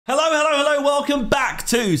Hello, hello, hello, welcome back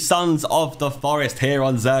to Sons of the Forest here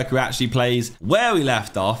on ZerkaaHD Plays. Where we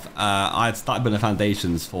left off, I had started building the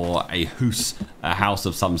foundations for a house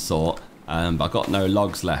of some sort, but I've got no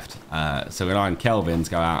logs left. So we're relying on Kelvin to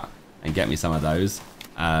go out and get me some of those.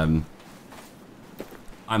 I'm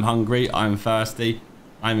hungry, I'm thirsty,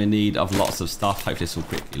 I'm in need of lots of stuff. Hopefully this will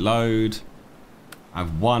quickly load. I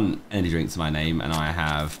have 1 energy drink to my name and I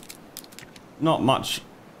have not much.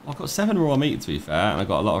 I've got 7 raw meat to be fair, and I've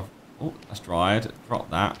got a lot of... Oh, that's dried. Drop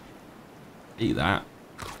that. Eat that.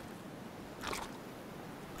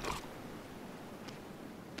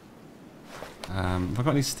 Have I got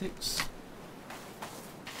any sticks? Do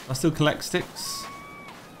I still collect sticks?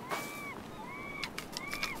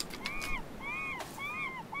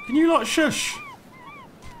 Can you lot shush?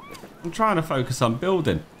 I'm trying to focus on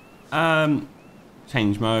building.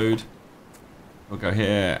 Change mode. We'll go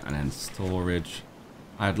here and then storage.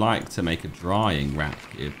 I'd like to make a drying rack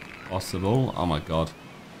if possible. Oh my god.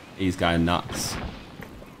 He's going nuts.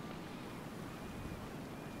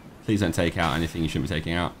 Please don't take out anything you shouldn't be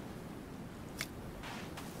taking out.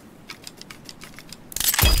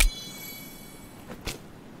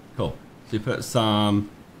 Cool. So we put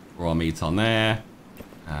some raw meat on there.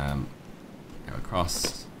 Go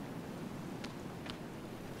across.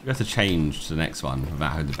 We have to change to the next one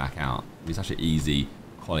without having to back out. It's such an easy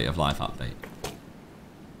quality of life update.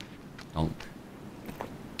 Donk.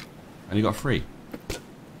 Only got 3. I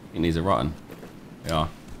think these are rotten. They are.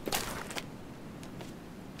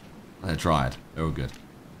 They're dried. They're all good.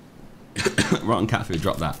 Rotten cat food.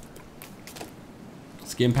 Drop that.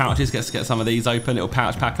 Skin pouches. Let's get some of these open. Little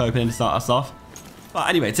pouch pack open to start us off. But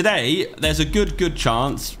anyway, today there's a good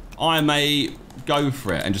chance I may go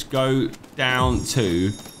for it and just go down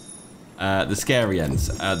to the scary ends,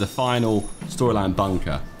 the final storyline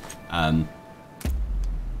bunker.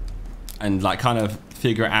 And like kind of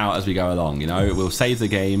figure it out as we go along, you know. We'll save the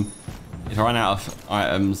game. If I run out of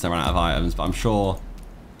items, I run out of items, but I'm sure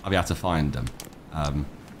I'll be able to find them. There's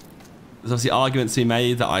obviously arguments to be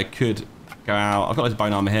made that I could go out. I've got loads of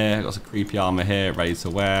bone armor here. I've got some creepy armor here, ready to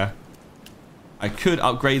wear. I could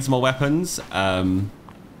upgrade some more weapons. Where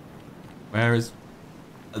is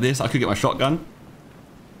this? I could get my shotgun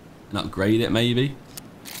and upgrade it maybe.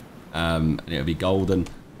 And it'll be golden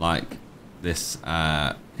like this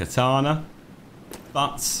katana,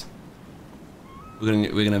 but we're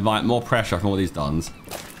gonna invite more pressure from all these dons.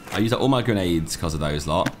 I used up all my grenades because of those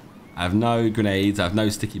lot. I have no grenades. I have no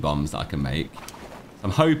sticky bombs that I can make. So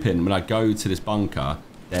I'm hoping when I go to this bunker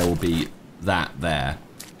there will be that there.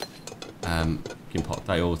 Can pop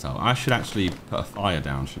day auto. I should actually put a fire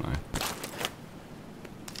down, shouldn't I?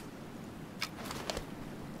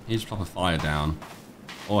 You just pop a fire down,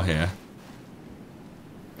 or here.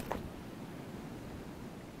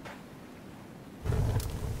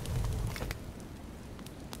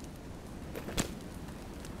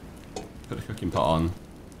 Put the cooking pot on.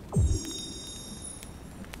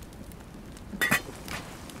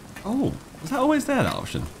 Oh, was that always there, that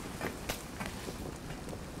option?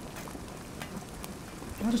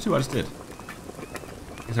 I'll just do what I just did.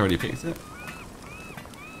 I guess I already picked it.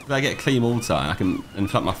 Did I get clean water and I can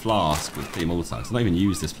inflate my flask with clean water? Because I've not even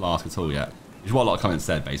used this flask at all yet. Which is what a lot of comments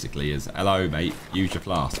said basically is, hello mate, use your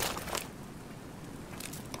flask.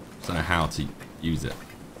 I don't know how to use it.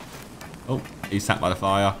 Oh, he's sat by the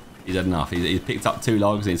fire. He's had enough. He's picked up 2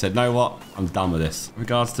 logs and he said, know what? I'm done with this. In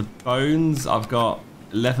regards to bones, I've got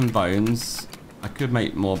 11 bones. I could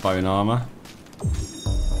make more bone armor.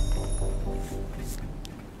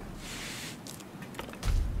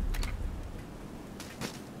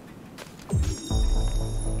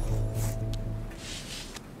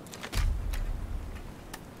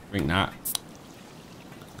 Drink that.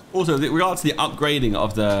 Also, with regards to the upgrading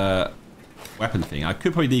of the weapon thing, I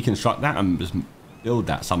could probably deconstruct that and just build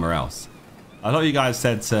that somewhere else. A lot of you guys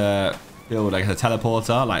said to build like a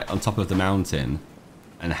teleporter like on top of the mountain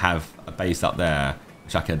and have a base up there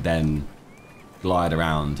which I could then glide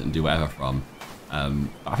around and do whatever from.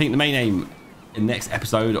 I think the main aim in the next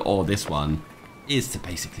episode or this one is to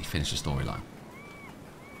basically finish the storyline.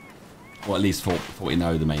 Or at least for what we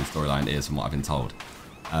know the main storyline is from what I've been told.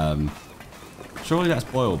 Surely that's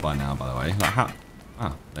boiled by now, by the way. Like how?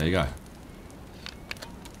 Oh, there you go.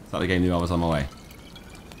 It's like the game knew I was on my way.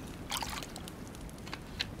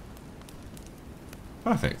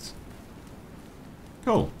 Perfect.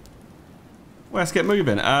 Cool. Well, let's get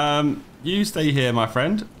moving. You stay here, my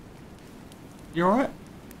friend. You alright?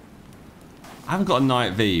 I haven't got a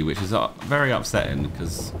night V, which is very upsetting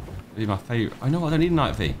because it's my favourite. I know I don't need a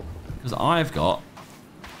night V because I've got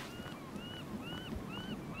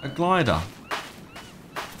a glider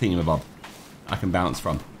thingamabob I can bounce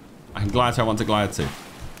from. I can glide to I want to glide to.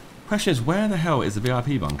 Question is, where the hell is the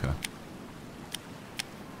VIP bunker?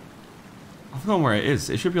 I've forgotten where it is.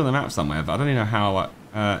 It should be on the map somewhere, but I don't even know how.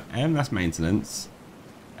 M, that's maintenance.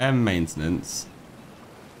 M, maintenance.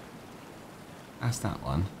 That's that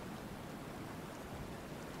one.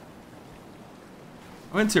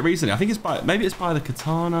 I went to it recently. I think it's by, maybe it's by the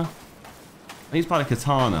Katana. I think it's by the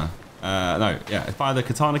Katana. No, yeah, it's by the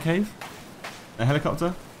Katana cave. The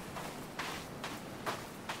helicopter.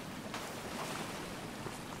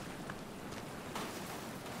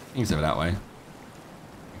 I think it's over that way.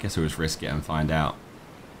 I guess we'll just risk it and find out.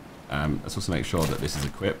 Let's also make sure that this is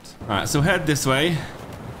equipped. Alright, so we'll head this way.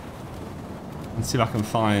 And see if I can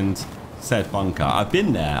find said bunker. I've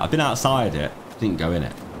been there. I've been outside it. Didn't go in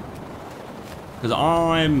it. Because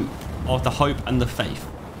I'm of the hope and the faith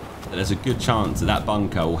that there's a good chance that that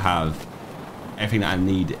bunker will have everything that I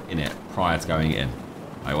need in it prior to going in.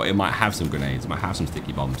 Like, well, it might have some grenades. It might have some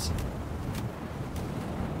sticky bombs.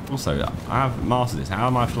 Also, I have mastered this. How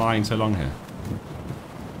am I flying so long here?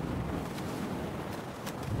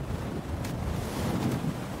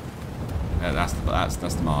 Yeah, that's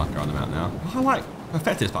the marker on the map now. I like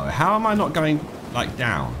perfected this, by the way. How am I not going like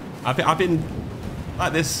down? I've been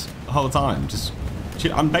like this the whole time.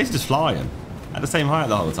 I'm basically just flying at the same height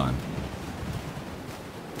the whole time.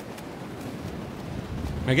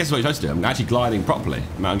 I guess it's what you're supposed to do. I'm actually gliding properly.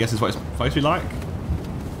 I guess it's what it's supposed to be like.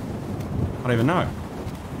 I don't even know.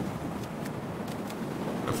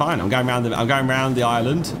 But fine. I'm going around the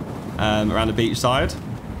island, around the beach side.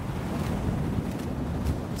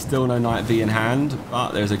 Still no night V in hand,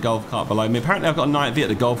 but there's a golf cart below me. Apparently I've got a night V at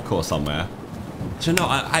the golf course somewhere. So no,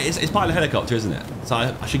 it's by the helicopter, isn't it? So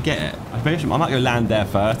I should get it. I might go land there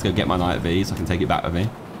first, go get my night V so I can take it back with me.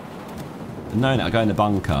 And knowing that I'll go in the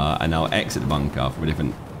bunker and I'll exit the bunker from a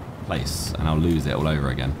different place and I'll lose it all over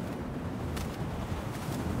again.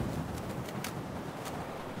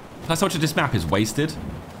 Plus, so much of this map is wasted.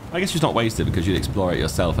 I guess it's not wasted because you'd explore it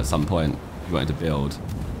yourself at some point if you wanted to build.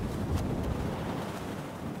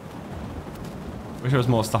 Wish there was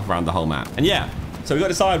more stuff around the whole map. And yeah, so we've got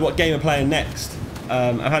to decide what game we're playing next.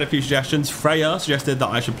 I've had a few suggestions. Freya suggested that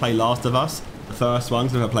I should play Last of Us, the first one,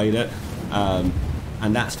 because I've never played it.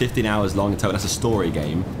 And that's 15 hours long until that's a story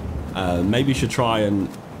game. Maybe you should try and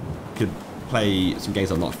could play some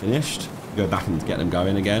games I've not finished. Go back and get them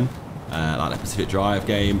going again. Like the Pacific Drive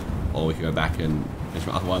game. Or we could go back and finish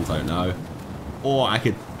my other ones, I don't know. Or I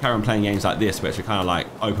could carry on playing games like this, which are kind of like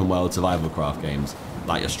open world survival craft games.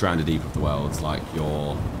 Like your Stranded Deep of the Worlds, like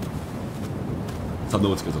your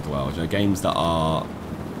Subnauticas of the world. You know, games that are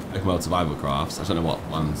open world survival crafts. I just don't know what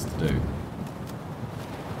ones to do.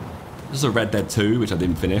 This is a Red Dead 2, which I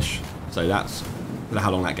didn't finish. So that's, I don't know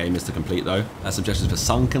how long that game is to complete though. Suggestions for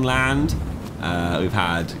Sunken Land. We've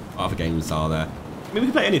had, what other games are there? I mean, we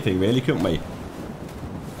could play anything really, couldn't we?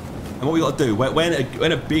 And what we got to do,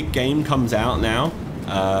 when a big game comes out now,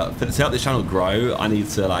 to help this channel grow, I need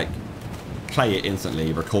to like play it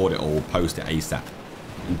instantly, record it all, post it ASAP,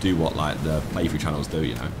 and do what like the playthrough channels do,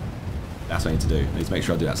 you know. That's what I need to do. I need to make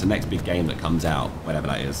sure I do that. So the next big game that comes out, whatever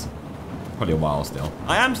that is, probably a while still.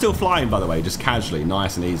 I am still flying, by the way, just casually,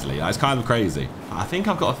 nice and easily. It's kind of crazy. I think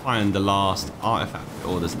I've got to find the last artifact,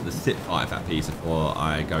 or the Sith artifact piece before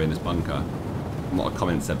I go in this bunker. From what a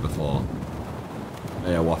comment said before.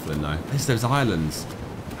 Yeah, waffling though. It's those islands.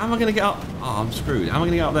 How am I going to get up? Oh, I'm screwed. How am I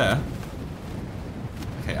going to get up there?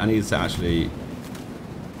 Okay, I need to actually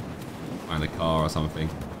find a car or something.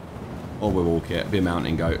 Or we'll walk it. Be a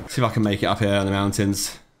mountain goat. See if I can make it up here in the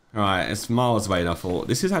mountains. Alright, it's miles away and I thought,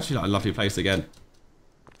 this is actually like a lovely place again.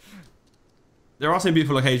 There are some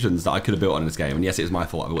beautiful locations that I could have built on in this game. And yes, it is my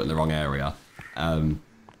fault I built in the wrong area.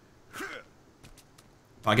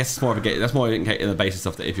 But I guess it's more of a game. That's more in the basis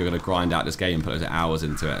of that if you're going to grind out this game and put those hours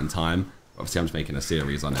into it and time. Obviously, I'm just making a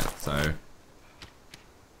series on it. So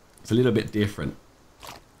it's a little bit different.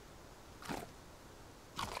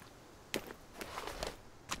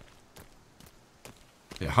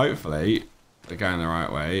 Yeah, hopefully we're going the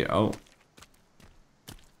right way. Oh,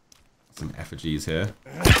 some effigies here.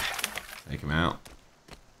 Take them out.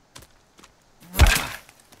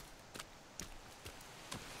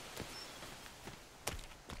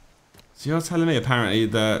 So you're telling me apparently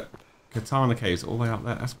the Katana cave's all the way up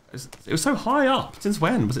there. It was so high up. Since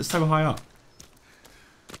when was it so high up?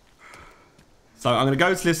 So I'm going to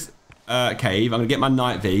go to this cave. I'm going to get my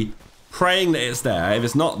night V, praying that it's there. If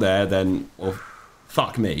it's not there, then well,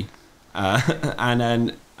 fuck me. And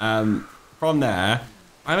then from there,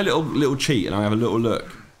 I have a little cheat and I have a little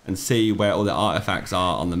look and see where all the artifacts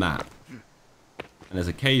are on the map. And there's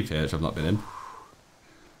a cave here which I've not been in.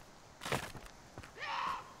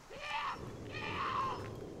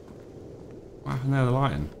 What happened there, the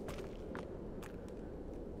lighting?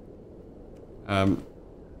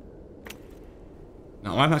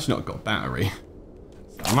 No, I've actually not got a battery.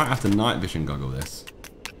 So I might have to night vision goggle this.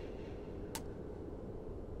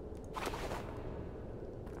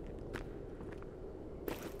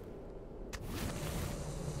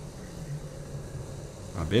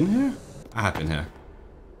 Have I been here? I have been here.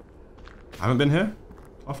 I haven't been here?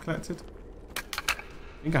 Cloth collected?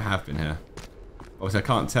 I think I have been here. Obviously I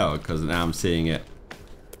can't tell because now I'm seeing it.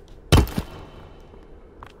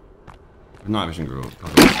 Night vision goggle.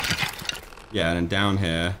 Yeah, and then down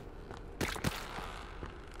here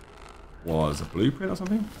was a blueprint or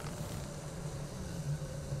something.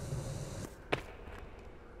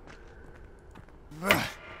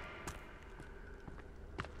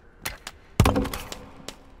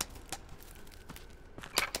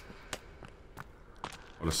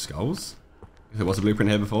 What are skulls? If there was a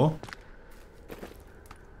blueprint here before.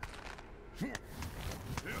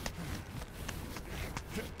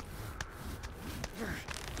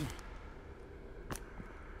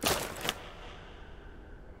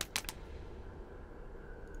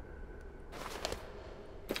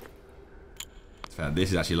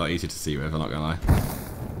 This is actually a lot easier to see with, I'm not gonna lie.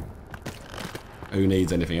 Who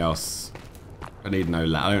needs anything else? I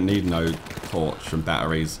don't need no torch and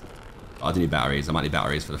batteries. I do need batteries. I might need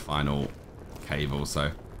batteries for the final cave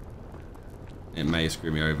also. It may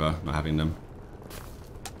screw me over not having them.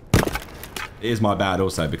 It is my bad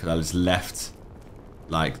also because I just left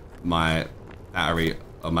like my battery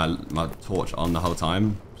or my torch on the whole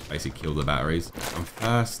time. Just basically killed the batteries. I'm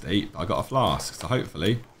thirsty. I got a flask, so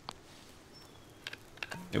hopefully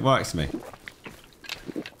it works for me.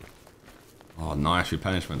 Oh, nice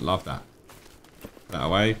replenishment. Love that. Put that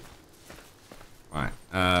away. Right.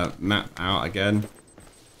 Map out again.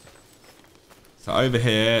 So over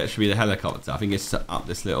here should be the helicopter. I think it's up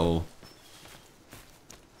this little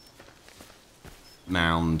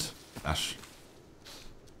mound dash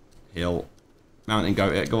hill. Mountain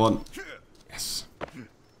goat. Go on. Yes.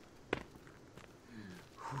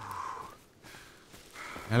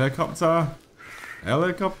 Helicopter.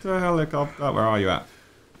 Helicopter, helicopter. Where are you at?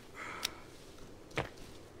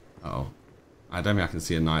 Uh-oh. I don't think I can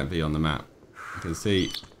see a night V on the map. I can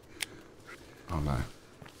see... Oh no.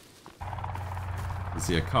 I can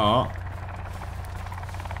see a car.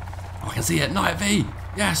 Oh, I can see it. Night V!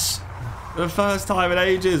 Yes! For the first time in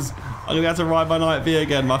ages. I'm going to have to ride my Night V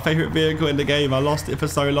again. My favourite vehicle in the game. I lost it for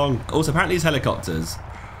so long. Also, apparently these helicopters,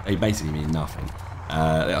 they basically mean nothing.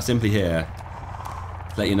 They are simply here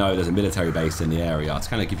to let you know there's a military base in the area. To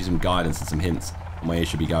kind of give you some guidance and some hints on where you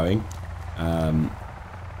should be going.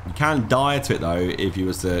 You can die to it though if you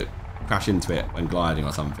was to crash into it when gliding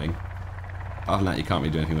or something. Other than that, you can't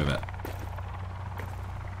really do anything with it.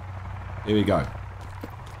 Here we go.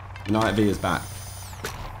 Night V is back.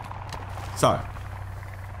 So,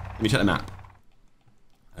 let me check the map.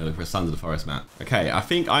 I look for a Sons of the Forest map. Okay, I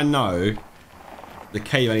think I know the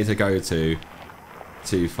cave I need to go to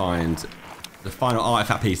find the final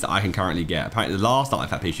artifact piece that I can currently get. Apparently the last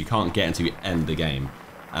artifact piece you can't get until you end the game.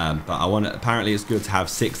 But I want to, apparently it's good to have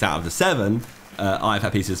 6 out of the 7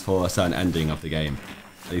 artifact pieces for a certain ending of the game.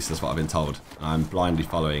 At least that's what I've been told. I'm blindly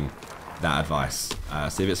following that advice.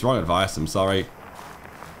 So if it's wrong advice, I'm sorry.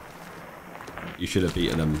 You should have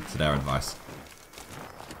beaten them to their advice.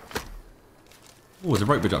 Oh, there's a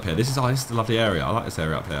rope bridge up here. This is a lovely area. I like this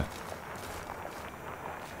area up here.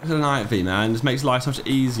 Look at the Night V, man. This makes life so much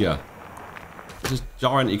easier. It's just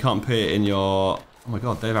giant. You can't put it in your... Oh my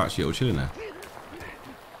god, they've actually all chilling there.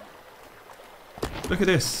 Look at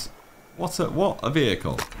this. What a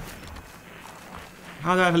vehicle.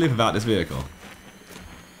 How do I ever live without this vehicle?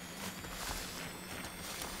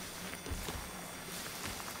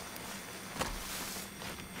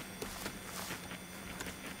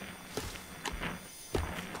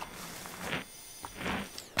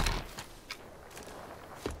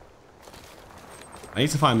 I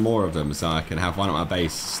need to find more of them so I can have one at my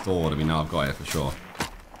base stored and we know I've got it for sure.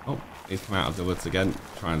 Oh, he's come out of the woods again.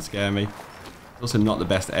 Try and scare me. It's also not the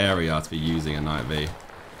best area to be using a Night V. Yeah,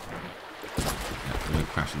 I'm going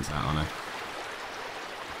to crash into that, aren't I?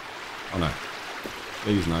 Oh no.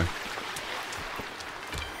 Please no.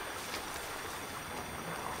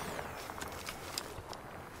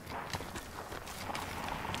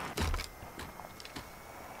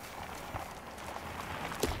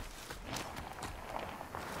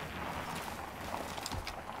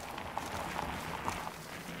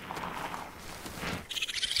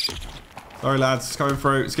 Sorry lads, it's coming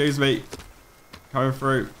through. Excuse me. Coming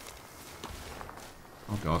through.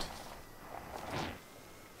 Oh god.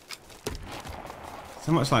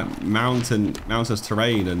 So much like mountainous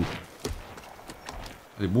terrain and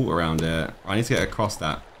There's water around here. I need to get across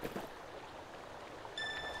that.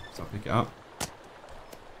 So I'll pick it up.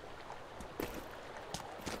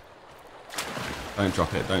 Don't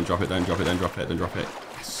drop it, don't drop it, don't drop it, don't drop it, don't drop it.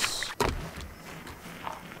 Yes.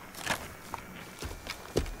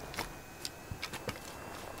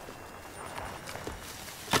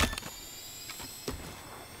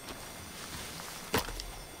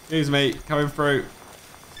 Excuse me, coming through.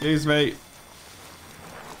 Excuse me.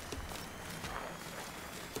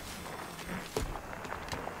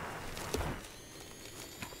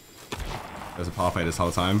 There's a pathway this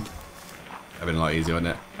whole time. That'd have been a lot easier,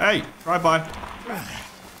 wouldn't it? Hey, drive by.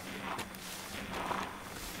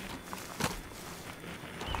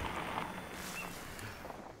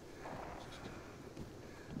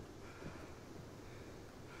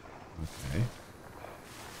 Okay.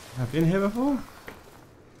 I've been here before?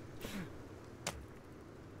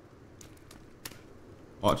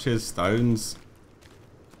 Watches, stones.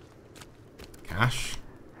 Cash.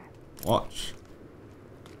 Watch.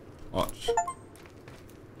 Watch.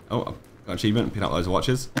 Oh, I've got an achievement. Pick up those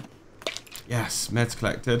watches. Yes, meds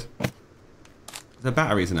collected. Is there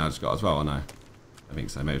batteries in there I just got as well, or no? I think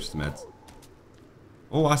so, maybe it's just meds.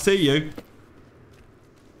 Oh, I see you.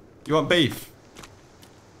 You want beef?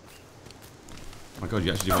 Oh my god,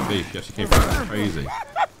 you actually do want beef. You actually came through that crazy.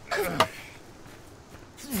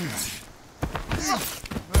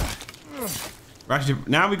 We're actually,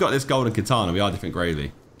 now we've got this golden katana, we are different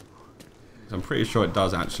gravy. So I'm pretty sure it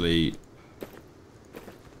does actually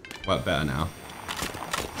work better now.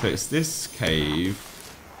 So it's this cave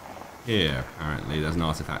here, apparently. There's an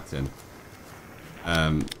artifact in.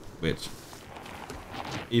 Which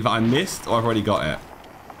either I missed or I've already got it.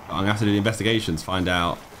 But I'm going to have to do the investigations, find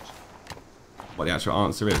out what the actual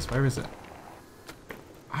answer is. Where is it?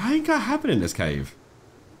 I think I have been in this cave.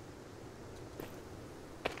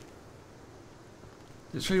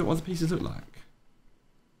 Does it show you what the pieces look like?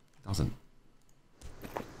 It doesn't.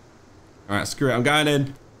 Alright, screw it. I'm going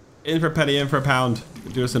in. In for a penny, in for a pound.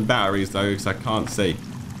 Do some batteries though, because I can't see.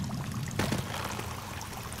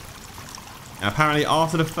 Now, apparently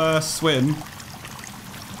after the first swim,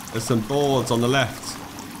 there's some boards on the left.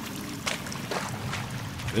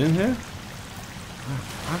 Been in here?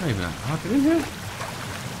 I don't even know. Have I been in here?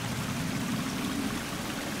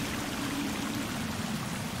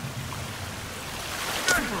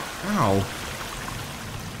 Ow.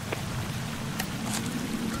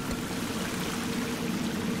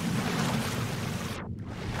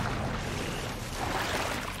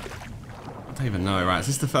 I don't even know. Right, is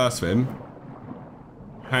this the first swim?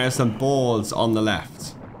 Apparently there's some boards on the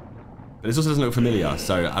left. But this also doesn't look familiar,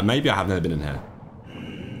 so maybe I have never been in here.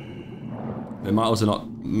 It might also not...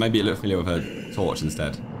 Maybe it looked familiar with a torch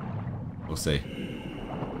instead. We'll see.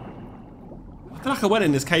 I feel like I went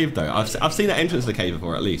in this cave though. I've seen that entrance to the cave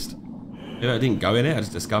before at least. Maybe I didn't go in it, I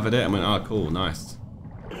just discovered it and went, oh cool, nice.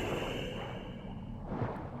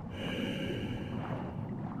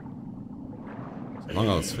 It's a long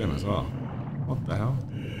old swim as well. What the hell?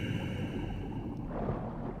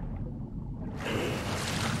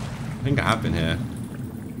 I think I have been here.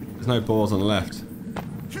 There's no boards on the left.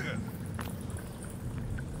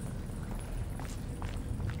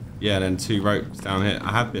 Yeah, then 2 ropes down here.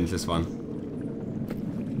 I have been to this one.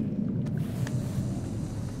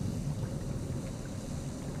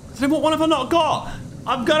 So then what one have I not got?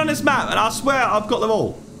 I've gone on this map and I swear I've got them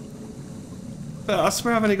all. But I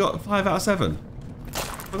swear I've only got 5 out of 7.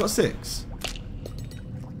 I've got 6.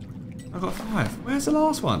 I've got 5. Where's the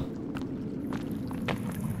last one?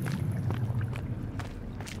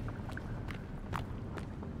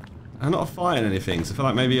 I'm not fighting anything, so I feel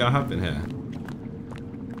like maybe I have been here.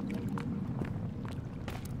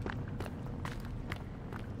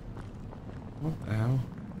 What the hell?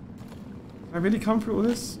 Did I really come through all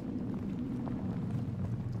this?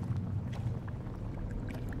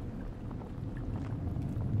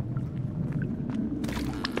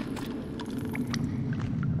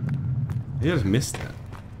 I just missed it.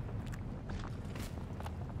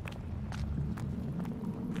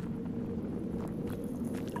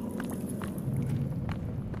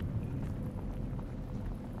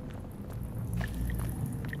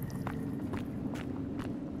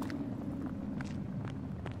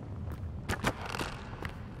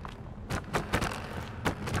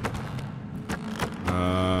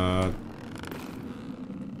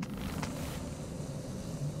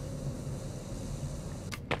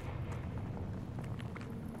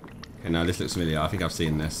 No, this looks familiar. I think I've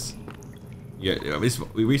seen this. Yeah,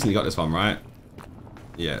 we recently got this one, right?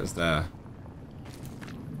 Yeah, it was there.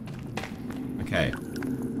 Okay.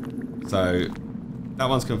 So, that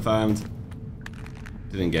one's confirmed.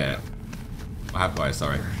 Didn't get it. I have guys,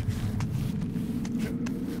 sorry.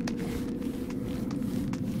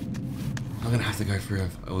 I'm gonna have to go through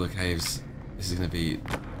all the caves. This is gonna be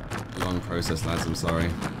a long process, lads, I'm sorry.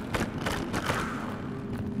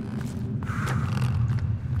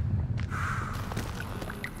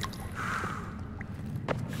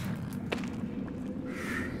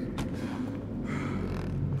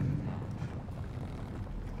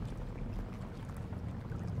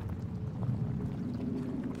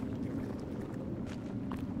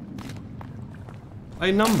 Are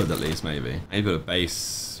they numbered at least, maybe? Maybe a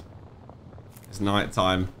base. It's night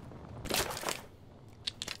time.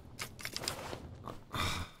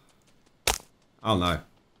 Oh no.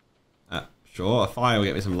 Sure, a fire will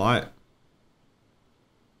get me some light.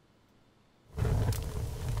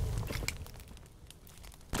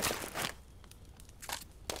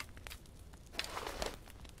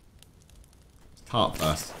 Tarp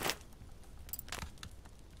first.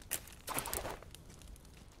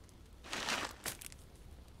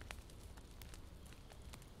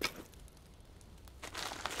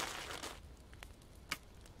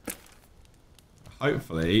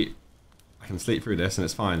 Hopefully, I can sleep through this and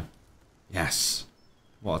it's fine. Yes.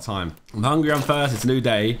 What a time. I'm hungry, I'm thirsty, it's a new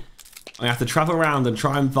day. I have to travel around and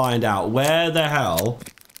try and find out where the hell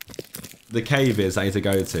the cave is I need to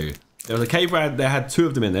go to. There was a cave where they had 2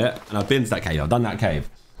 of them in it, and I've been to that cave. I've done that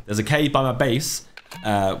cave. There's a cave by my base,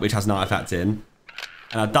 which has an artifact in.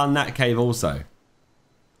 And I've done that cave also.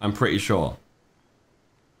 I'm pretty sure.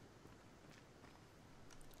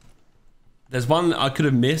 There's one I could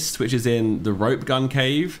have missed, which is in the rope gun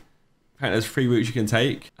cave. Apparently there's 3 routes you can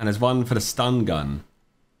take. And there's one for the stun gun.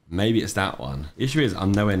 Maybe it's that one. The issue is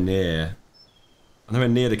I'm nowhere near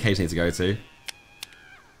the cave I need to go to.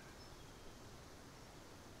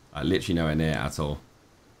 Like literally nowhere near at all.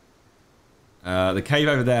 The cave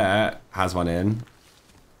over there has one in.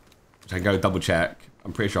 Which I can go double check.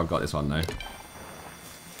 I'm pretty sure I've got this one though.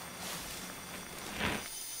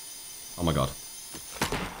 Oh my god.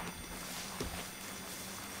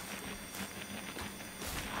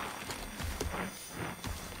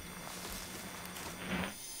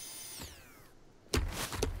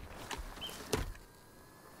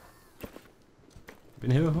 Been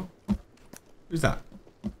here before? Who's that?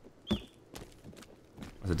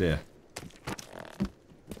 That's a deer.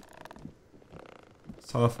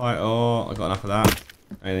 Solar fight. Oh, I got enough of that.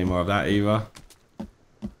 Any more of that either?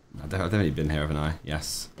 I've definitely been here, haven't I?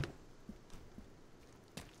 Yes.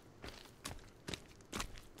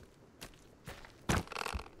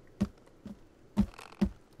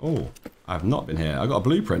 Oh, I have not been here. I got a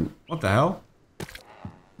blueprint. What the hell?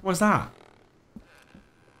 What's that?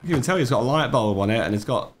 You can even tell it's got a light bulb on it and it's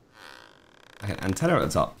got like an antenna at the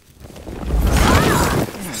top.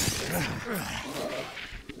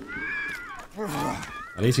 Well,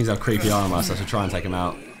 these things have creepy armor, so I should try and take them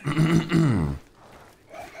out.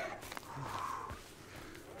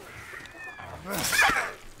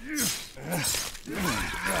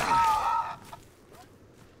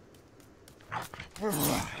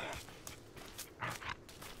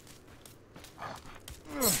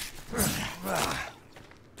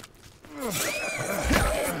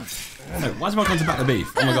 Why is everyone coming to back the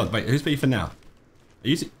beef? Oh my god, wait, who's beefing now? Are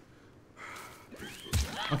you...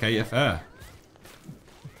 Okay, yeah, fair.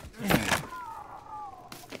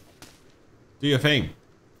 Do your thing.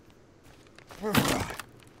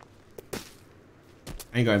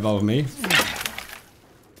 Ain't got involved with me.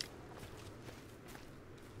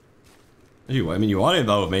 I mean, you want to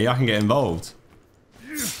involve me, I can get involved.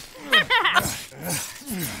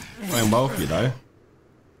 I'm involved with you though. Do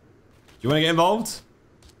you want to get involved?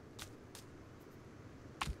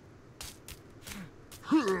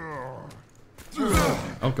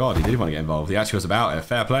 Oh god, he did want to get involved. He actually was about it.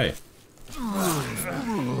 Fair play.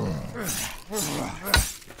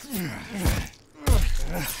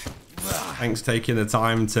 Thanks for taking the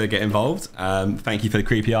time to get involved. Thank you for the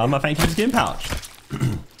creepy armor. Thank you for the skin pouch.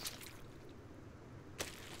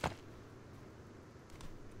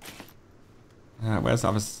 Where's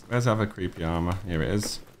the other creepy armor? Here it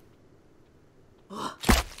is.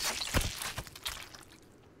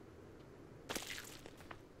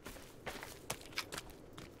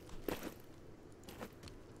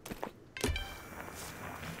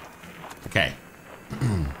 Okay.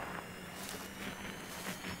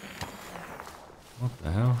 What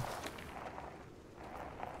the hell?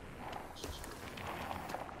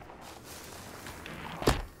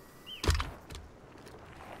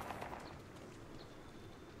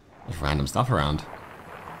 There's random stuff around.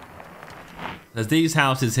 There's these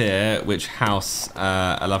houses here, which house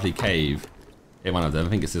a lovely cave. In one of them, I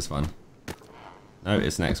think it's this one. No,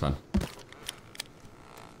 it's the next one.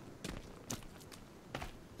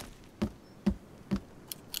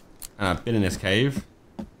 And I've been in this cave.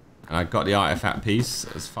 And I got the artifact piece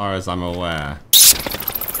as far as I'm aware.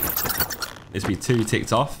 This be 2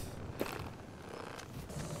 ticked off.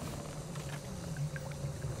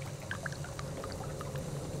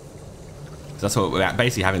 So that's what we're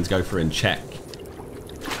basically having to go through and check.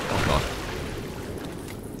 Oh god.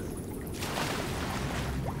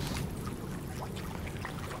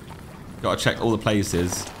 Gotta check all the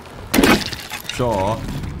places. Sure.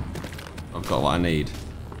 I've got what I need.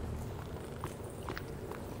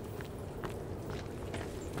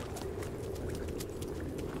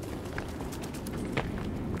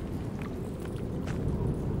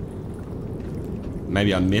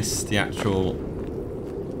 Maybe I missed the actual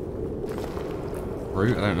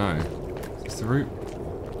route. I don't know. Is this the route?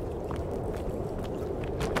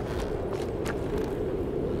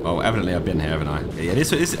 Oh, evidently I've been here, haven't I? Yeah,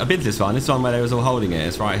 this I've been to this one. This one where they was all holding it.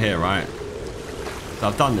 It's right here, right? So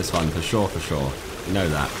I've done this one for sure, for sure. You know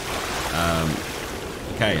that.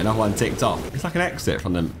 Okay, another one ticked off. It's like an exit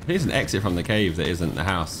from the... It's an exit from the cave that isn't the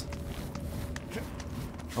house.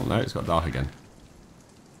 Oh no, it's got dark again.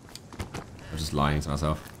 I'm just lying to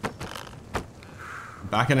myself.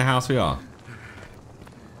 Back in the house we are.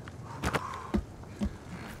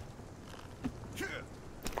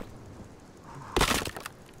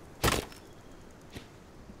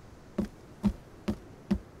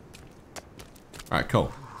 Right,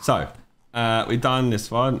 cool. So, we've done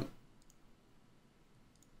this one.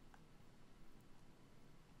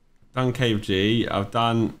 Done Cave G. I've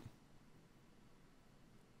done...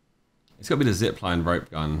 It's got to be the zipline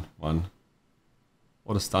rope gun one.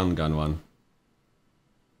 Or the stun gun one.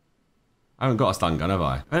 I haven't got a stun gun, have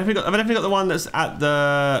I? Have I definitely got the one that's at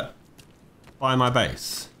the... by my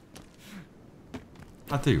base?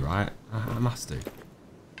 I do, right? I must do.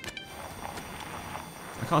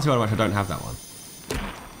 I can't see why I don't have that one.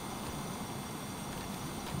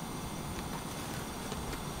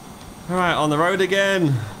 Alright, on the road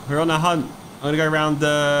again. We're on a hunt. I'm gonna go around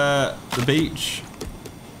the beach.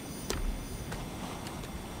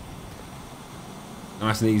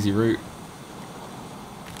 Nice and easy route.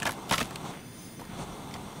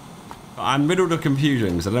 But I'm riddled of confusion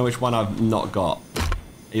because I don't know which one I've not got.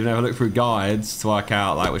 Even if I look through guides to work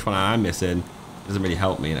out like which one I am missing, it doesn't really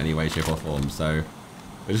help me in any way, shape or form. So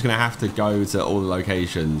we're just gonna have to go to all the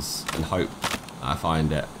locations and hope that I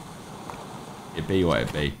find it. It be what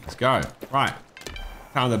it be. Let's go. Right.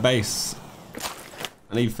 Found the base.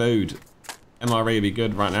 I need food. MRE would be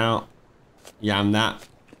good right now. Yam that.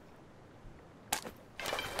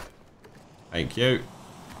 Thank you.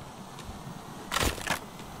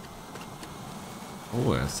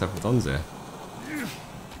 Oh, there's several tons here.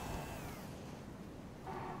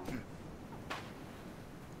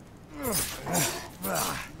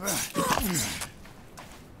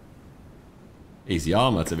 Easy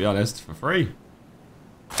armor, to be honest, for free.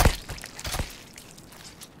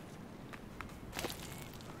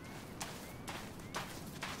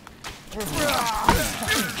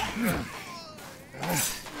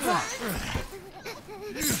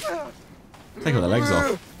 Take all the legs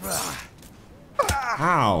off.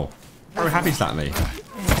 Ow. Very happy slapped me.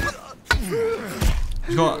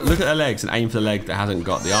 You got look at the legs and aim for the leg that hasn't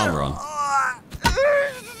got the armor on.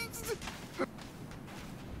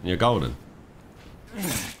 And you're golden.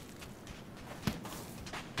 It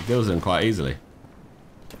kills them quite easily.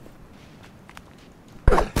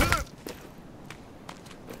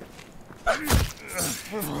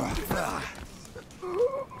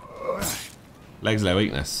 Legs their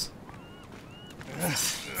weakness.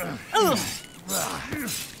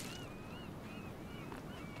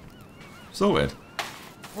 Sorted.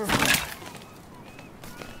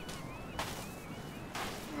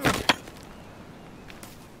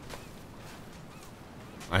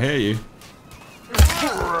 I hear you.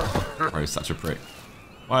 Oh, he's such a prick.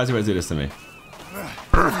 Why does he always do this to me?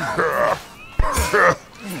 I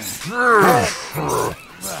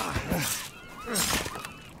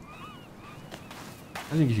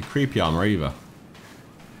didn't give you creepy armor either.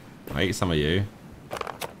 I ate some of you.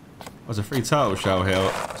 There's a free turtle shell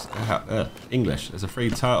here. English. There's a free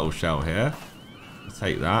turtle shell here. Let's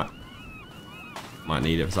take that. Might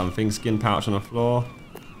need it for something. Skin pouch on the floor.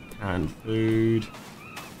 Canned food.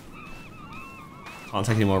 Can't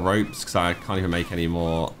take any more ropes because I can't even make any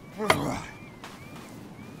more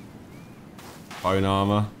bone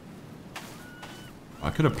armor. I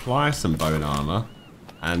could apply some bone armor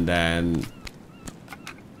and then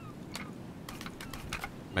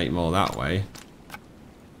make more that way.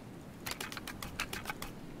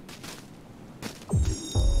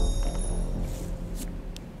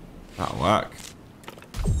 That'll work.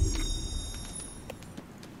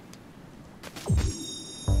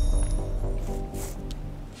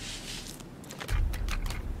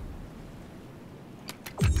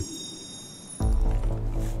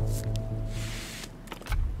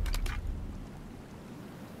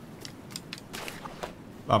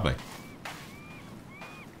 Lovely.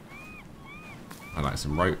 I'd like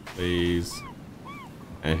some rope, please.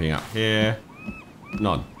 Anything up here?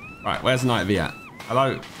 None. Right, where's Night V at?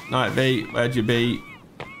 Hello, Night V, where'd you be?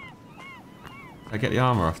 Did I get the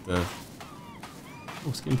armor off the...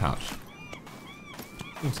 Oh, skin pouch.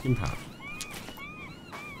 Oh, skin pouch.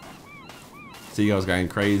 Seagulls going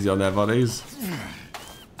crazy on their bodies.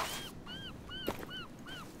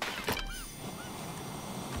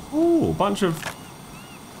 Oh, a bunch of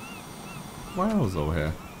whales over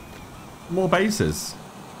here. More bases.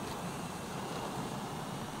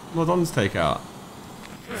 More dons to take out.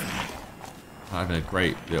 Having a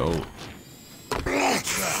great little...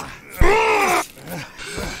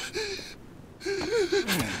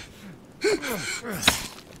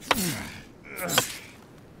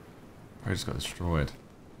 I just got destroyed.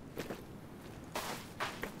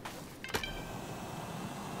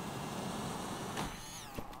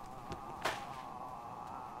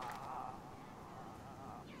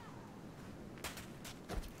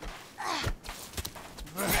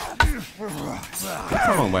 What's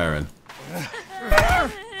someone wearing?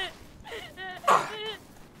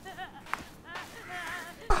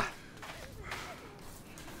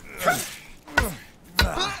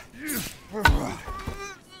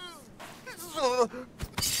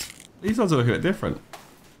 These ones are a bit different.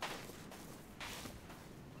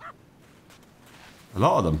 A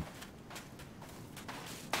lot of them.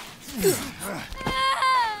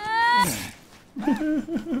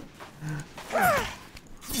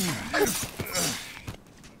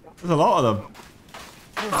 There's a lot of them.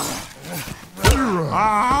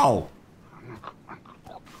 Ow!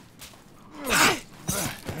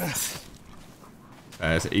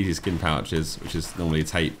 It's easy skin pouches, which is normally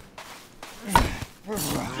tape.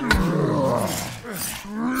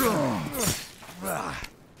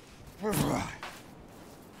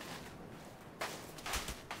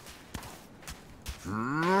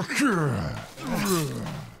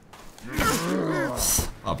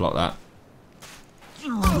 I'll block that.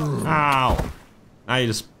 Ow! Now you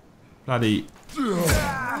just bloody...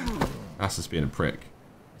 That's just being a prick.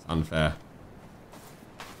 It's unfair.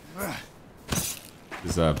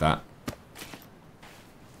 Deserve that.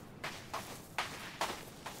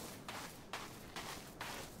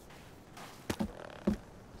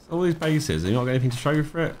 So all these bases, have you not got anything to show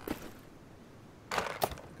for it?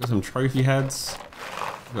 Got some trophy heads.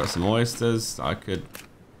 Got some oysters that I could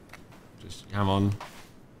just jam on.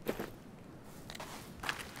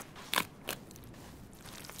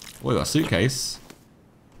 Oh, we got a suitcase.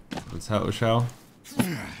 A turtle shell.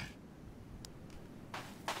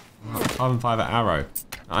 Carbon fiber arrow.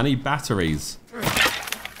 I need batteries.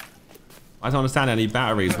 I don't understand. I need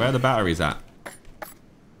batteries. Where are the batteries at?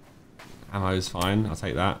 Ammo's fine. I'll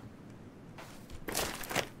take that.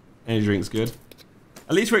 Energy drink's good.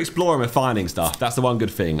 At least we're exploring, we're finding stuff. That's the one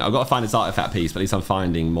good thing. I've got to find this artifact piece, but at least I'm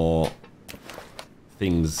finding more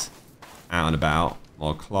things out and about.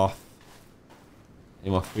 More cloth.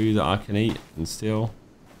 Any more food that I can eat and steal.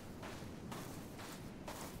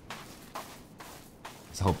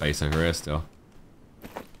 There's a whole base over here still.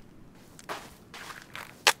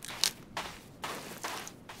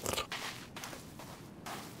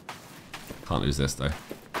 Can't lose this though.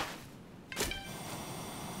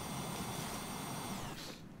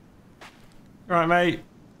 Alright, mate.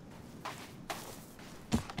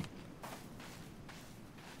 I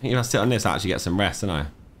think if I sit on this, I actually get some rest, don't I?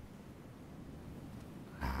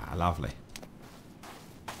 Ah, lovely.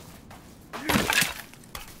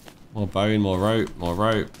 More bone, more rope, more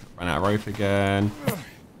rope. Run out of rope again.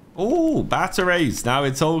 Oh, batteries. Now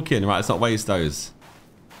we're talking. Right, let's not waste those.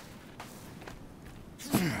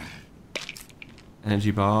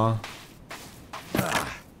 Energy bar.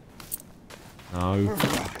 No.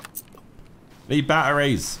 Need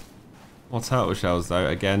batteries. More turtle shells though,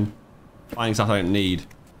 again. Finding stuff I don't need.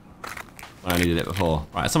 I needed it before.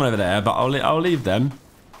 Right, someone over there, but I'll leave them.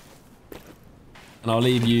 And I'll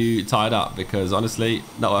leave you tied up because honestly,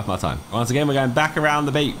 not worth my time. Once again, we're going back around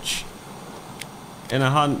the beach. In a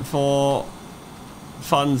hunt for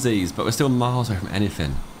funsies, but we're still miles away from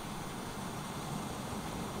anything.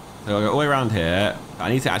 So I'll go all the way around here. I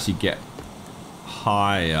need to actually get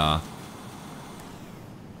higher.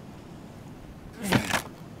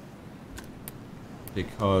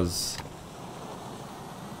 Because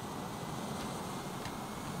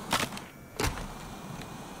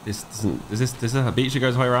this doesn't. Is this a beach that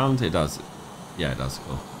goes all the way around? It does. Yeah, it does.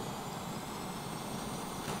 Cool.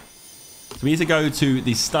 So we need to go to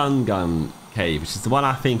the stun gun cave, which is the one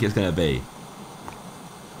I think it's going to be.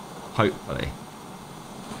 Hopefully.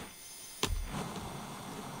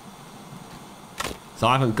 So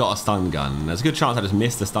I haven't got a stun gun. There's a good chance I just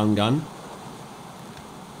missed the stun gun.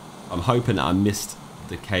 I'm hoping that I missed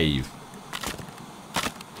the cave.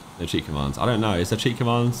 No cheat commands. I don't know. Is there cheat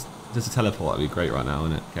commands? Just a teleport would be great right now,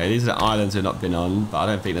 isn't it? Okay, these are the islands we've not been on, but I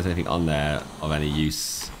don't think there's anything on there of any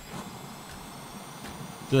use.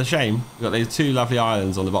 It's a shame. We've got these 2 lovely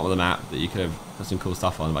islands on the bottom of the map that you could have put some cool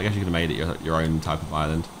stuff on, but I guess you could have made it your own type of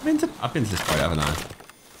island. I've been to this boat, haven't I?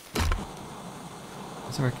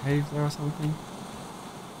 Is there a cave there or something?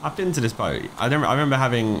 I've been to this boat. I remember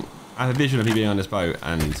having a vision of me being on this boat,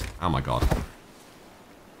 and oh my god. To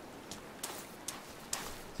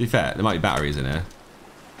be fair, there might be batteries in here.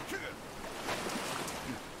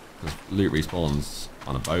 Because loot respawns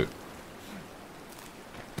on a boat.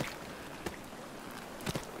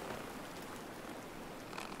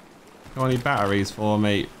 Got any batteries for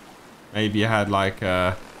me? Maybe you had like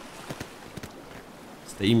a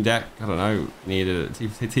Steam Deck. I don't know. Needed a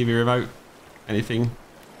TV remote. Anything.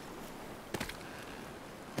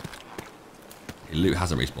 Loot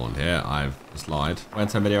hasn't respawned here. I've just lied.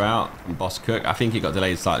 Went a video out from Boss Cook. I think it got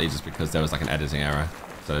delayed slightly just because there was like an editing error.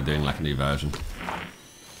 So they're doing like a new version.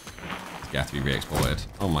 You have to be re-exported.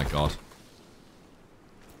 Oh my god.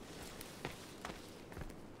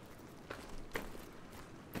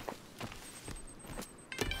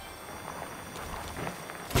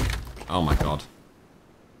 Oh my god.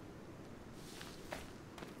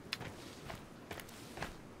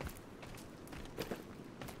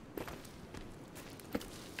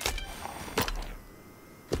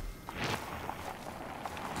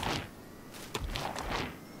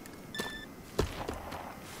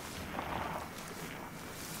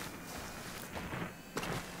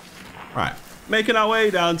 Right, making our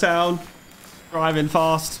way downtown, driving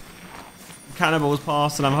fast. Cannibals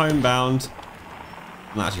past and I'm homebound.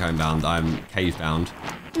 I'm not actually homebound, I'm cave-bound.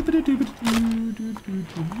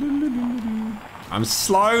 I'm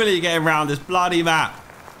slowly getting around this bloody map.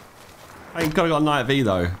 I ain't got night V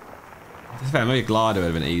though. To be fair, maybe a glider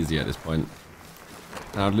would have been easier at this point.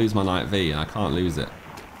 And I'd lose my night V and I can't lose it.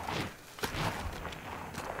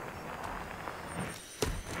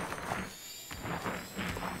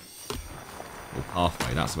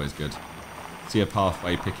 Pathway, that's always good. See a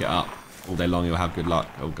pathway, pick it up. All day long you'll have good luck.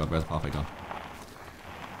 Oh god, where's the pathway gone?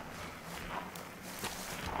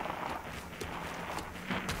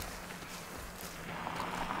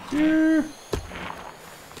 Yeah.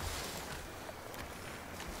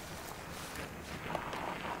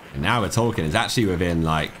 And now we're talking. It's actually within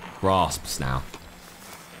like grasps now.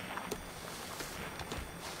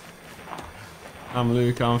 I'm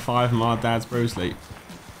Luke, I'm 5 and my dad's Bruce Lee.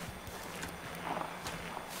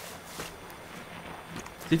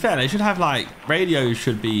 To be fair, they should have like radios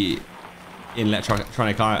should be in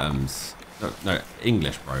electronic items. No,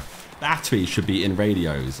 English, bro. Batteries should be in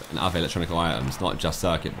radios and other electronic items, not just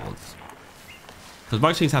circuit boards. Because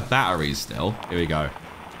most things have batteries still. Here we go.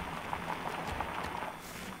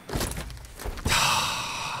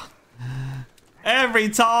 Every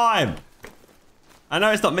time. I know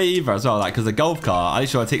it's not me either as well. Like, because the golf cart, I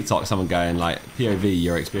saw on TikTok someone going like, POV,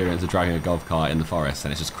 your experience of driving a golf cart in the forest,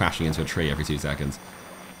 and it's just crashing into a tree every 2 seconds.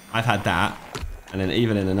 I've had that, and then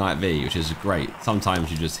even in the night V, which is great.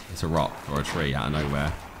 Sometimes you just hit a rock or a tree out of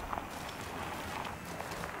nowhere.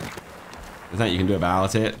 There's nothing you can do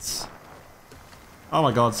about it. Oh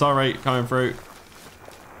my god, sorry, coming through.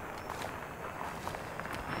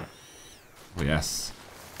 Oh yes.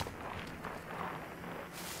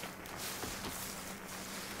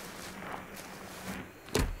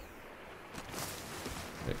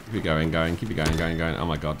 Keep it going, keep it going. Oh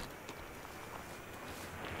my god.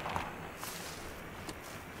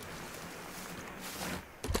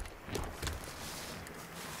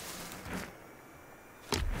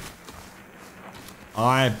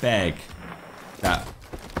 I beg that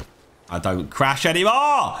I don't crash anymore.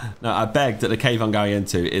 No, I beg that the cave I'm going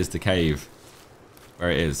into is the cave where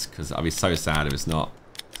it is, because I'd be so sad if it's not.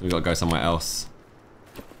 So we've got to go somewhere else.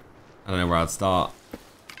 I don't know where I'd start.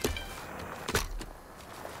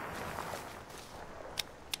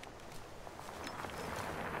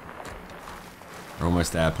 We're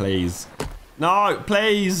almost there, please. No,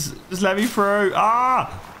 please. Just let me through.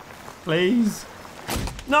 Ah, please.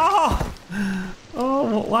 No.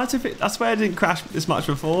 Oh, why did it? I swear I didn't crash this much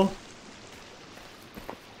before.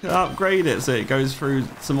 Upgrade it so it goes through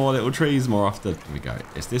some more little trees more often. Here we go.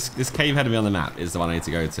 It's this cave ahead of me on the map is the one I need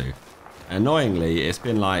to go to. Annoyingly, it's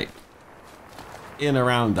been like in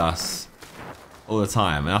around us all the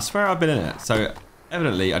time, and I swear I've been in it. So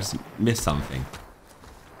evidently, I just missed something.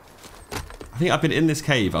 I think I've been in this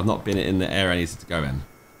cave. I've not been in the area I needed to go in.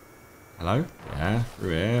 Hello? Yeah, through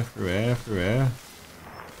here, through here, through here.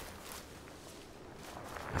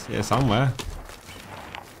 It's here somewhere.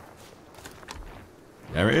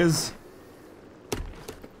 There it is.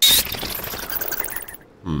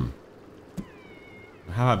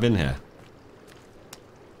 How have I been here?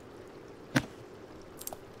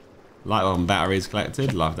 Light bulb and batteries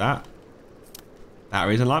collected. Love that.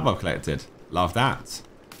 Batteries and light bulb collected. Love that.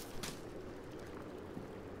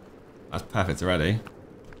 That's perfect already.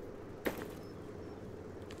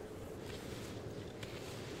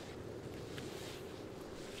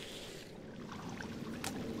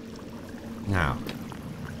 Now.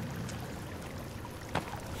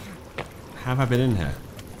 Have I been in here?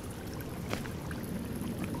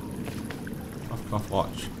 Cough, cough,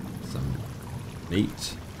 watch. Some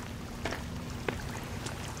meat.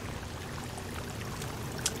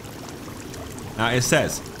 Now it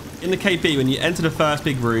says, in the KP, when you enter the first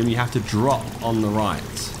big room, you have to drop on the right.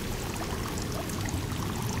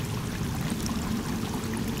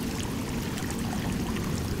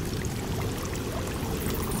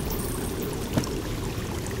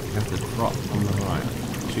 You have to drop on the right.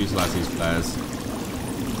 Choose like these players.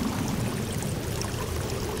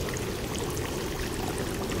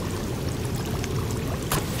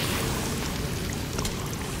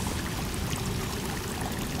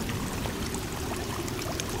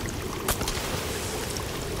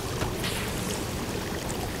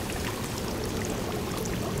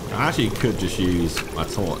 I actually could just use my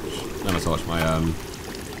torch. No, my torch, my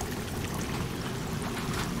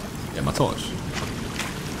yeah, my torch.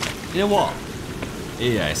 You know what?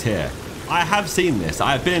 Yeah, it's here. I have seen this.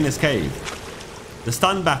 I have been in this cave. The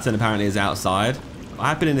stun baton apparently is outside. I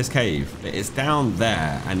have been in this cave. It's down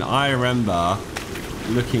there, and I remember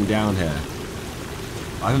looking down here.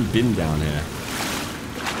 I haven't been down here.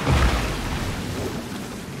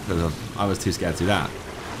 Because I was too scared to do that.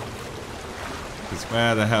 Because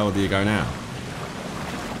where the hell do you go now?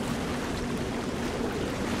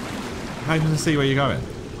 How are you going to see where you're going?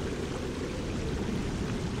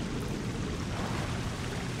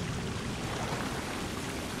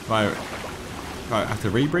 Do I have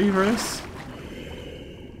to rebreathe for this?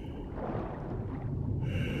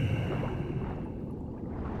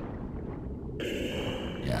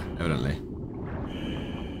 Yeah, evidently.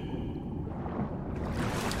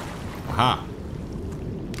 Aha.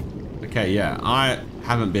 Okay, yeah, I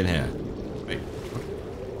haven't been here. Wait.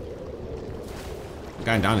 I'm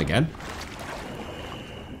going down again.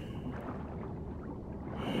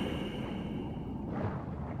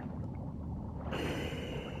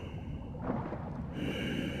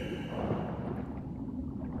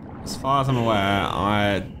 As far as I'm aware,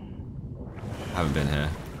 I haven't been here.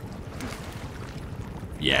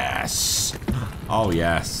 Yes! Oh,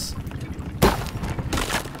 yes.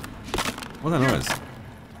 What's that noise?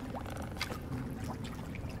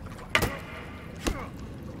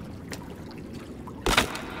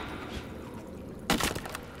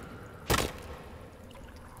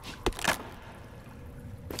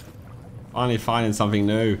 Finally finding something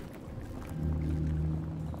new.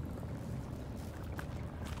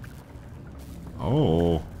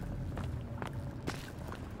 Oh.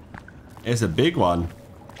 It's a big one.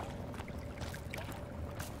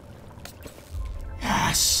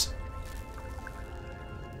 Yes!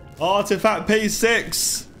 Artifact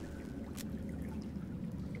P6!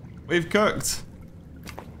 We've cooked.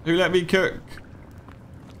 Who let me cook?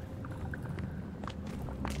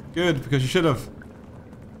 Good, because you should have.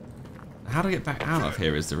 How do I get back out of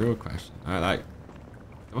here is the real question. Like,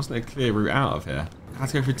 there wasn't a clear route out of here. I had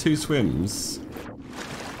to go through 2 swims.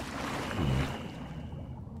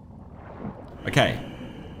 Okay,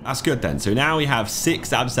 that's good then. So now we have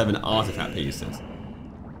 6 out of 7 artifact pieces.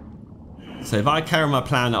 So if I carry on my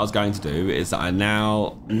plan that I was going to do, is that I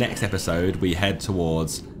now, next episode, we head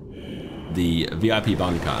towards the VIP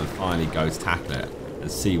bunker and finally go to tackle it and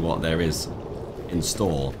see what there is in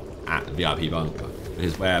store at the VIP bunker. Which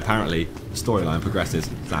is where apparently the storyline progresses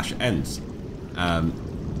 / ends. I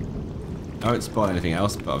won't spoil anything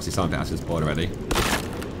else, but obviously something else is spoiled already.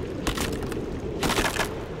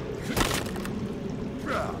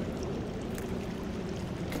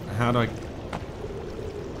 How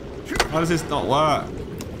does this not work?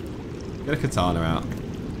 Get a katana out.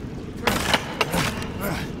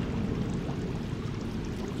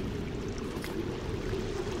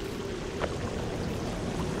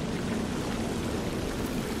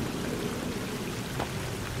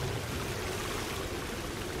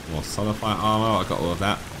 More solidified armor. I got all of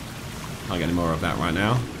that. Can't get any more of that right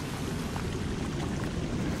now.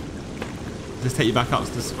 Does this take you back up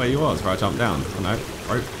to where you was, where I jumped down? Oh no,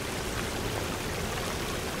 rope.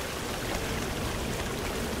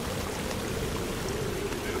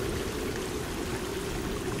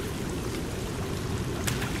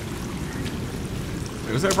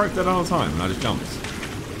 Was there a rope there the whole time and I just jumped?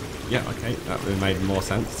 Yeah, okay, that would have made more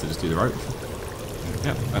sense to just do the rope.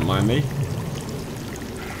 Yep, don't mind me.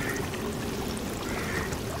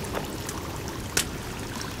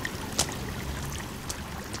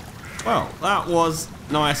 Well, that was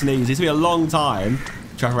nice and easy. It took me a long time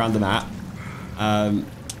to travel around the map.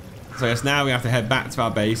 So I guess now we have to head back to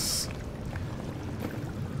our base.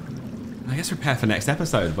 I guess prepare for next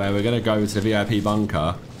episode where we're going to go to the VIP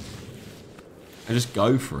bunker and just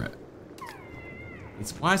go for it.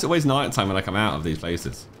 Why is it always nighttime when I come out of these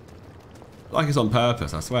places? Like it's on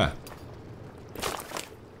purpose, I swear.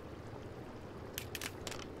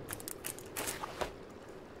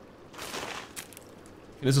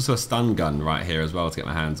 There's also a stun gun right here as well to get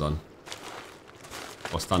my hands on.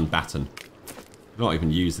 Or stun baton. I've not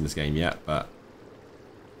even used in this game yet, but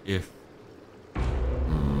if...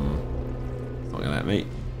 it's not going to let me.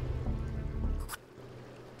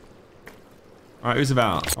 Alright, who's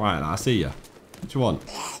about? Alright, I see you. What you want?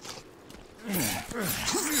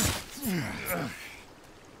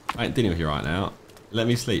 I ain't dealing with you right now. Let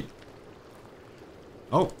me sleep.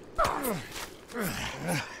 Oh.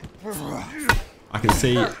 I can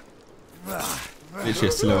see literally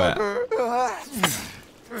a silhouette.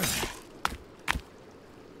 Is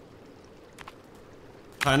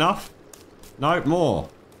that enough? No, more.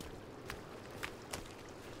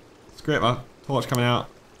 Screw it, my torch coming out.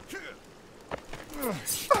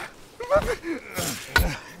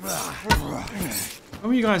 When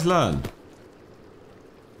will you guys learn?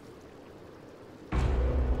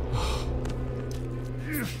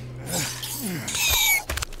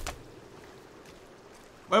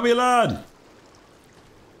 When will we learn?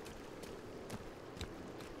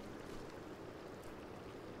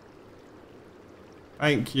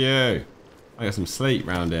 Thank you. I got some sleep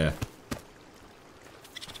round here.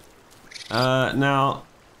 Now,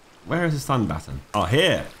 where is the stun baton? Oh,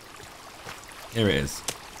 here. Here it is.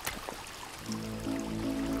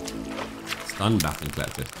 Stun baton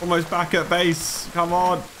collected. Almost back at base. Come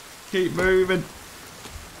on. Keep moving.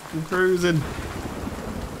 I'm cruising.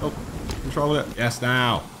 Oh, control it. Yes,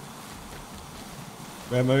 now.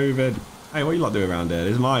 We're moving. Hey, what are you lot doing around here?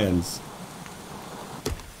 There's Mayans.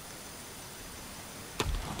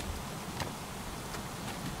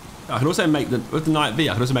 I can also make with the Night V,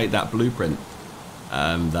 I can also make that blueprint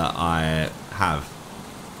that I have.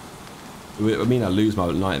 I mean, I lose my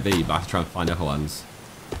Night V, but I have to try and find other ones.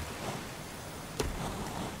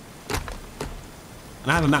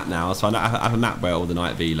 And I have a map now, so I have a map where all the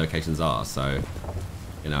Night V locations are. So,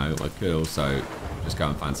 you know, I could also just go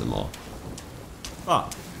and find some more.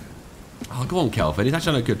 But, oh, go on, Kelvin. He's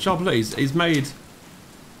actually done a good job. Look, he's made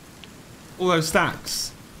all those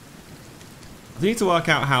stacks. I need to work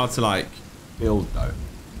out how to, like, build, though.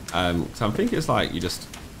 So I'm thinking it's like you just...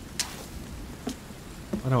 I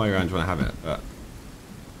don't know where around you want to have it, but...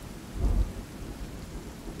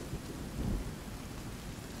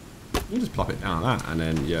 You just plop it down like that, and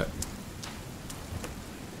then, yeah...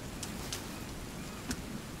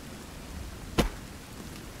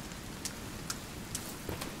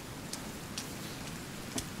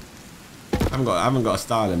 I haven't got a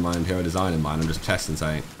style in mind here, a design in mind. I'm just testing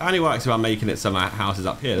something. That only works if I'm making it some houses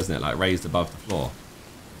up here, doesn't it? Like raised above the floor.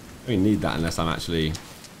 I don't even need that unless I'm actually...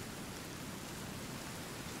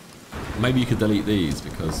 Maybe you could delete these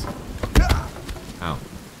because... Ow.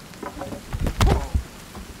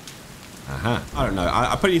 Aha. I don't know. I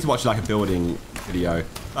probably need to watch like a building video.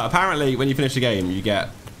 But apparently when you finish the game, you get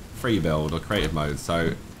free build or creative mode.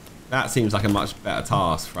 So that seems like a much better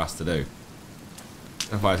task for us to do.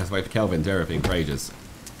 Otherwise, I have to wait for Kelvin to do everything for ages.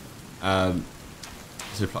 So I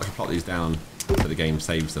should plot these down so the game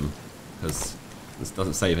saves them, because this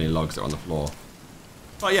doesn't save any logs that are on the floor.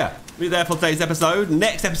 But yeah, we're there for today's episode.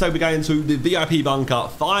 Next episode, we're going to the VIP bunker,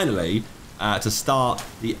 finally, to start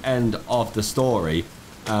the end of the story.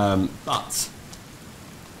 But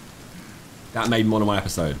that may be more than one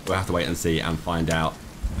episode. We'll have to wait and see and find out.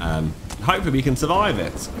 Hopefully we can survive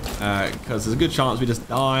it, because there's a good chance we just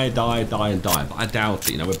die, and die. But I doubt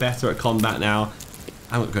it. You know, we're better at combat now.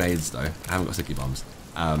 I haven't got grenades though. I haven't got sticky bombs.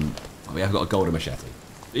 But we have got a golden machete.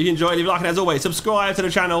 If you enjoyed, leave a like, and as always, subscribe to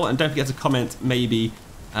the channel, and don't forget to comment maybe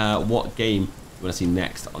what game you want to see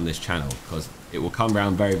next on this channel, because it will come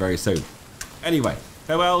around very, very soon. Anyway,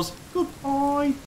 farewells. Goodbye.